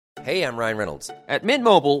Hey, I'm Ryan Reynolds. At Mint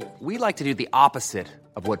Mobile, we like to do the opposite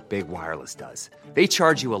of what Big Wireless does. They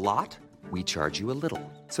charge you a lot, we charge you a little.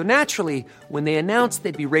 So naturally, when they announced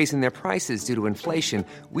they'd be raising their prices due to inflation,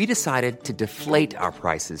 we decided to deflate our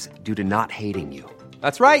prices due to not hating you.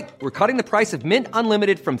 That's right. We're cutting the price of Mint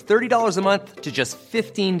Unlimited from $30 a month to just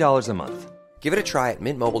 $15 a month. Give it a try at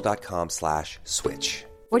mintmobile.com/switch.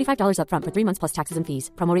 $45 up front for 3 months plus taxes and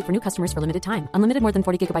fees. Promo rate for new customers for limited time. Unlimited more than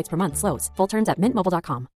 40 gigabytes per month. Slows full terms at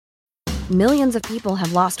mintmobile.com. Millions of people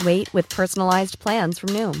have lost weight with personalized plans from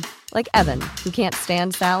Noom. Like Evan, who can't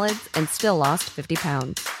stand salads and still lost 50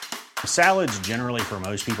 pounds. Salads generally for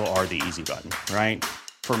most people are the easy button, right?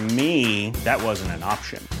 For me, that wasn't an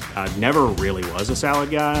option. I never really was a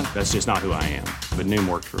salad guy. That's just not who I am. But Noom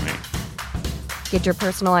worked for me. Get your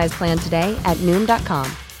personalized plan today at Noom.com.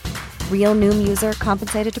 Real Noom user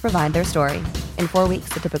compensated to provide their story. In 4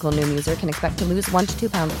 weeks, the typical Noom user can expect to lose 1 to 2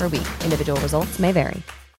 pounds per week. Individual results may vary.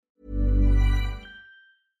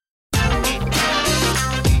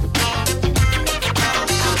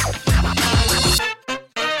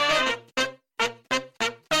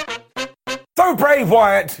 So Bray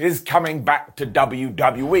Wyatt is coming back to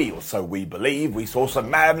WWE, or so we believe. We saw some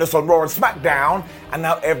madness on Raw and SmackDown, and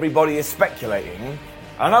now everybody is speculating.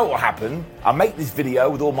 I know what will happen. I'll make this video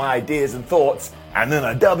with all my ideas and thoughts, and then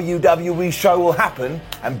a WWE show will happen,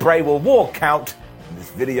 and Bray will walk out, and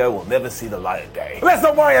this video will never see the light of day. Let's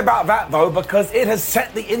not worry about that, though, because it has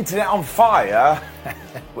set the internet on fire,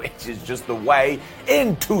 which is just the way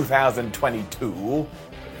in 2022.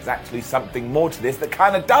 There's actually something more to this that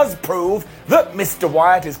kind of does prove that Mr.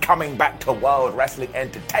 Wyatt is coming back to World Wrestling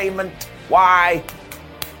Entertainment. Why?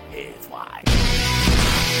 Here's why.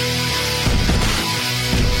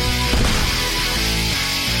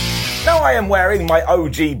 Now I am wearing my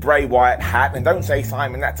OG Bray Wyatt hat, and don't say,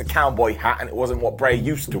 Simon, that's a cowboy hat and it wasn't what Bray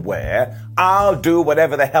used to wear. I'll do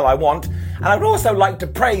whatever the hell I want. And I would also like to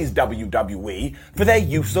praise WWE for their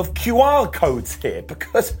use of QR codes here,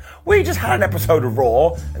 because we just had an episode of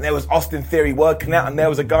Raw and there was Austin Theory working out and there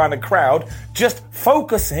was a guy in the crowd just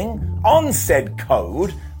focusing on said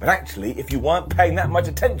code, but actually if you weren't paying that much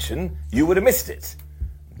attention, you would have missed it.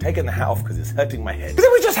 Taking the hat off because it's hurting my head. Because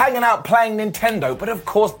it was just hanging out playing Nintendo, but of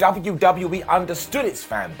course WWE understood its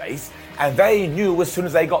fan base, and they knew as soon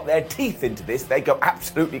as they got their teeth into this, they'd go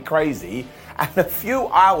absolutely crazy. And a few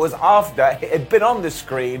hours after it had been on the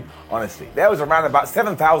screen, honestly, there was around about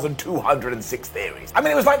 7,206 theories. I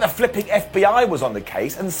mean, it was like the flipping FBI was on the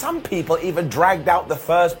case, and some people even dragged out the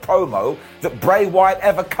first promo that Bray Wyatt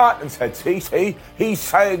ever cut and said, see, he's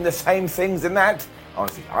saying the same things in that.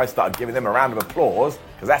 Honestly, I started giving them a round of applause,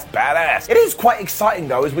 because that's badass. It is quite exciting,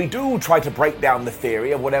 though, as we do try to break down the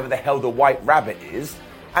theory of whatever the hell the White Rabbit is,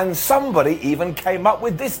 and somebody even came up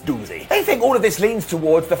with this doozy. They think all of this leans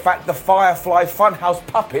towards the fact the Firefly Funhouse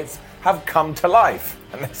puppets have come to life.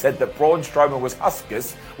 And they said that Braun Strowman was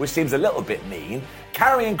Huskus, which seems a little bit mean.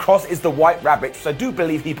 Karrion Kross is the White Rabbit, which I do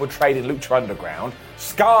believe he portrayed in Lucha Underground.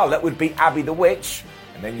 Scarlett would be Abby the Witch.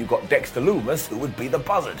 And then you've got Dexter Lumis, who would be the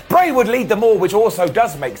Buzzard. Bray would lead them all, which also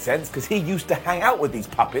does make sense, because he used to hang out with these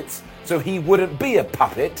puppets, so he wouldn't be a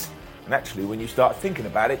puppet. And actually, when you start thinking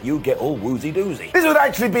about it, you get all woozy-doozy. This would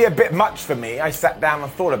actually be a bit much for me. I sat down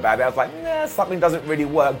and thought about it. I was like, nah, something doesn't really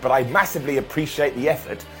work, but I massively appreciate the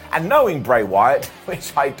effort. And knowing Bray Wyatt,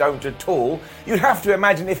 which I don't at all, you'd have to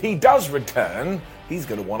imagine if he does return, he's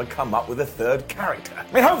going to want to come up with a third character. I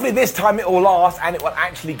mean, hopefully this time it will last and it will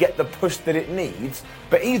actually get the push that it needs.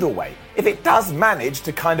 But either way, if it does manage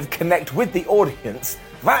to kind of connect with the audience,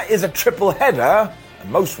 that is a triple header,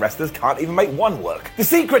 and most wrestlers can't even make one work. The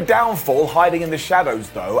secret downfall hiding in the shadows,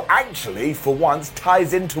 though, actually, for once,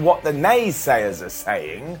 ties into what the naysayers are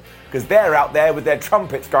saying, because they're out there with their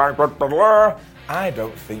trumpets going, blah, blah, blah. I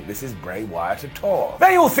don't think this is Bray Wyatt at all.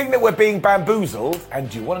 They all think that we're being bamboozled, and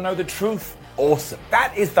do you want to know the truth? Awesome.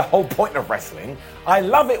 That is the whole point of wrestling. I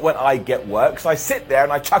love it when I get work, so I sit there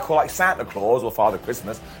and I chuckle like Santa Claus or Father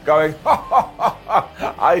Christmas, going, ha ha ha ha,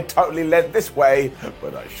 I totally led this way,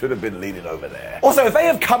 but I should have been leaning over there. Also, if they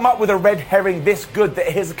have come up with a red herring this good that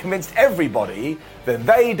has convinced everybody, then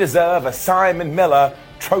they deserve a Simon Miller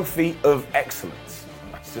Trophy of Excellence.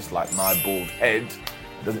 That's just like my bald head.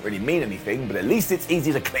 It doesn't really mean anything, but at least it's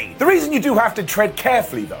easy to clean. The reason you do have to tread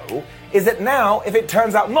carefully, though, is that now, if it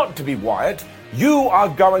turns out not to be Wyatt, you are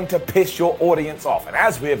going to piss your audience off. And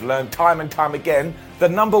as we have learned time and time again, the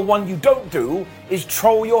number one you don't do is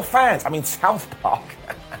troll your fans. I mean, South Park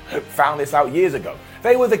found this out years ago.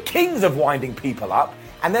 They were the kings of winding people up,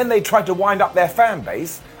 and then they tried to wind up their fan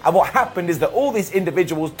base, and what happened is that all these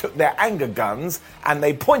individuals took their anger guns, and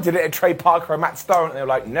they pointed it at Trey Parker and Matt Stone, and they were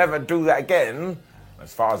like, never do that again.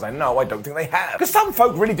 As far as I know, I don't think they have. Because some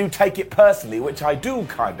folk really do take it personally, which I do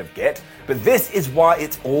kind of get, but this is why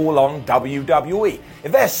it's all on WWE.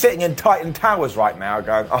 If they're sitting in Titan Towers right now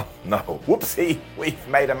going, oh no, whoopsie, we've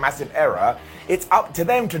made a massive error, it's up to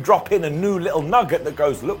them to drop in a new little nugget that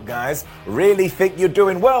goes, look guys, really think you're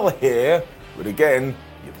doing well here, but again,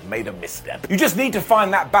 you've made a misstep. You just need to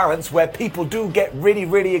find that balance where people do get really,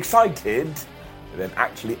 really excited, but then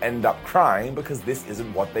actually end up crying because this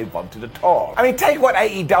isn't what they wanted at all. I mean, take what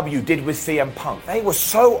AEW did with CM Punk. They were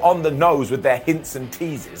so on the nose with their hints and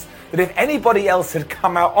teases that if anybody else had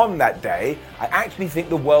come out on that day, I actually think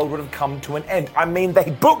the world would have come to an end. I mean,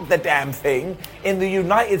 they booked the damn thing in the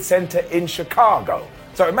United Center in Chicago.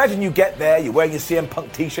 So imagine you get there, you're wearing your CM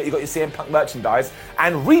Punk t-shirt, you got your CM Punk merchandise,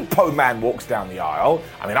 and Repo Man walks down the aisle.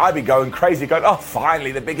 I mean, I'd be going crazy going, oh,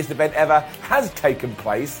 finally, the biggest event ever has taken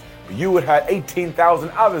place. But you would have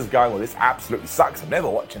 18,000 others going, well, this absolutely sucks, I'm never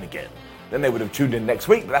watching again. Then they would have tuned in next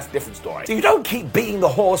week, but that's a different story. So you don't keep beating the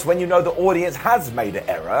horse when you know the audience has made an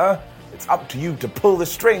error. It's up to you to pull the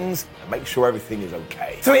strings and make sure everything is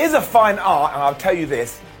okay. So it is a fine art, and I'll tell you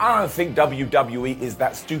this, I don't think WWE is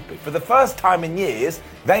that stupid. For the first time in years,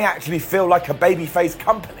 they actually feel like a babyface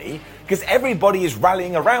company because everybody is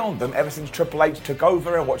rallying around them ever since Triple H took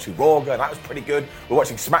over, and watching Raw going, that was pretty good. We're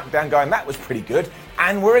watching SmackDown going, that was pretty good.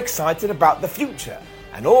 And we're excited about the future.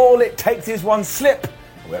 And all it takes is one slip.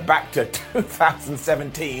 We're back to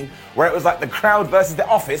 2017, where it was like the crowd versus the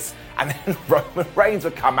office, and then Roman Reigns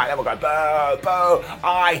would come out and we'll go, boo, boo,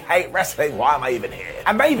 I hate wrestling, why am I even here?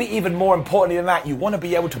 And maybe even more importantly than that, you want to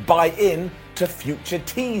be able to buy in to future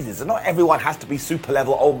teases. And not everyone has to be super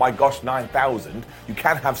level, oh my gosh, 9,000. You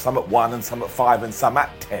can have some at 1 and some at 5 and some at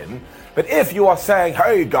 10. But if you are saying,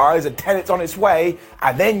 hey guys, a 10, it's on its way,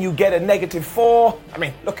 and then you get a -4, I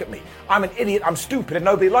mean, look at me. I'm an idiot, I'm stupid, and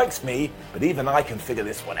nobody likes me, but even I can figure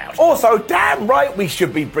this one out. Also, damn right we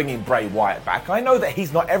should be bringing Bray Wyatt back. I know that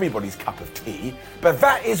he's not everybody's cup of tea, but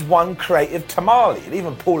that is one creative tamale. And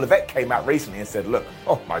even Paul Levesque came out recently and said, look,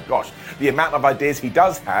 oh my gosh, the amount of ideas he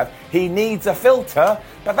does have, he needs a filter,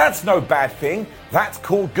 but that's no bad thing. That's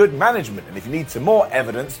called good management. And if you need some more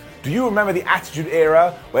evidence, do you remember the Attitude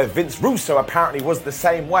Era where Vince Russo apparently was the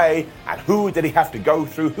same way? And who did he have to go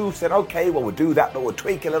through? Who said, okay, well, we'll do that, but we'll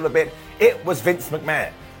tweak a little bit? It was Vince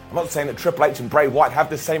McMahon. I'm not saying that Triple H and Bray Wyatt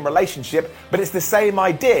have the same relationship, but it's the same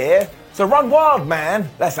idea. So run wild, man.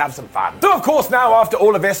 Let's have some fun. So, of course, now after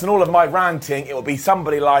all of this and all of my ranting, it will be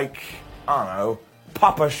somebody like, I don't know,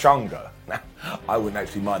 Papa Shango. Now, I wouldn't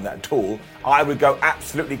actually mind that at all. I would go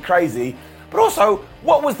absolutely crazy. But also,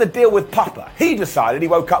 what was the deal with Papa? He decided, he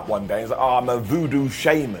woke up one day and was like, oh, I'm a voodoo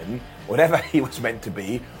shaman, whatever he was meant to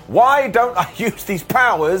be. Why don't I use these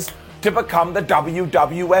powers to become the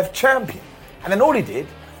WWF champion? And then all he did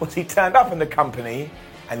was he turned up in the company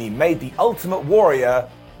and he made the Ultimate Warrior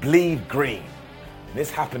bleed green. And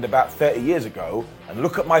this happened about 30 years ago, and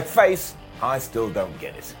look at my face, I still don't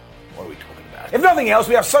get it. What are we talking about? If nothing else,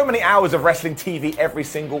 we have so many hours of wrestling TV every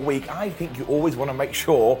single week. I think you always want to make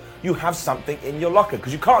sure you have something in your locker,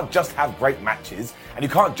 because you can't just have great matches and you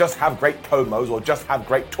can't just have great promos or just have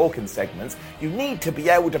great talking segments. You need to be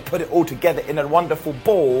able to put it all together in a wonderful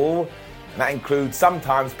ball, and that includes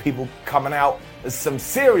sometimes people coming out as some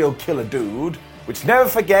serial killer dude, which, never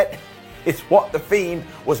forget, is what The Fiend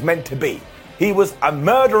was meant to be. He was a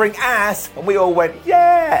murdering ass, and we all went,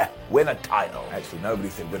 yeah, win a title. Actually, nobody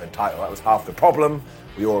said win a title. That was half the problem.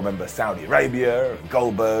 We all remember Saudi Arabia and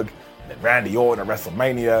Goldberg, and then Randy Orton at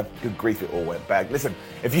WrestleMania. Good grief, it all went back. Listen,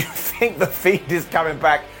 if you think The Fiend is coming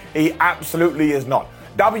back, he absolutely is not.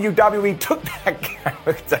 WWE took that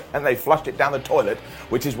character and they flushed it down the toilet,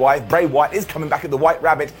 which is why if Bray Wyatt is coming back at the White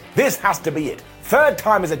Rabbit, this has to be it. Third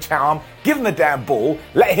time is a charm, give him the damn ball,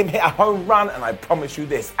 let him hit a home run, and I promise you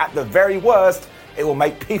this, at the very worst, it will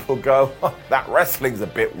make people go, oh, that wrestling's a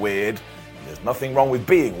bit weird. There's nothing wrong with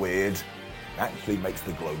being weird. It actually makes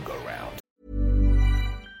the globe go round.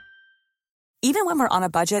 Even when we're on a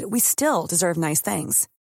budget, we still deserve nice things.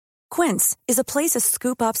 Quince is a place to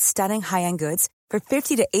scoop up stunning high-end goods for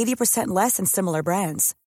 50 to 80% less than similar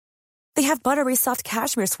brands. They have buttery soft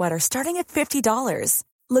cashmere sweaters starting at $50,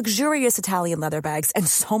 luxurious Italian leather bags, and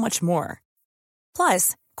so much more.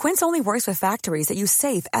 Plus, Quince only works with factories that use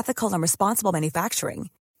safe, ethical, and responsible manufacturing.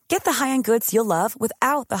 Get the high-end goods you'll love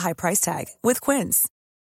without the high price tag with Quince.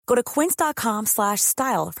 Go to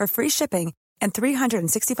quince.com/style for free shipping and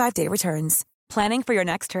 365-day returns. Planning for your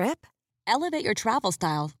next trip? Elevate your travel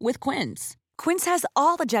style with Quince. Quince has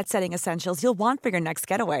all the jet-setting essentials you'll want for your next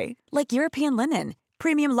getaway, like European linen,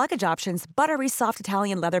 premium luggage options, buttery soft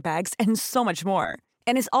Italian leather bags, and so much more.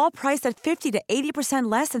 And is all priced at 50 to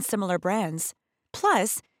 80% less than similar brands.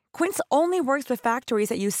 Plus, Quince only works with factories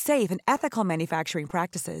that use safe and ethical manufacturing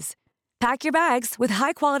practices. Pack your bags with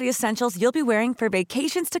high-quality essentials you'll be wearing for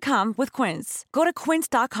vacations to come with Quince. Go to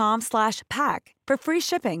quince.com/pack for free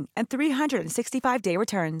shipping and 365-day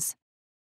returns.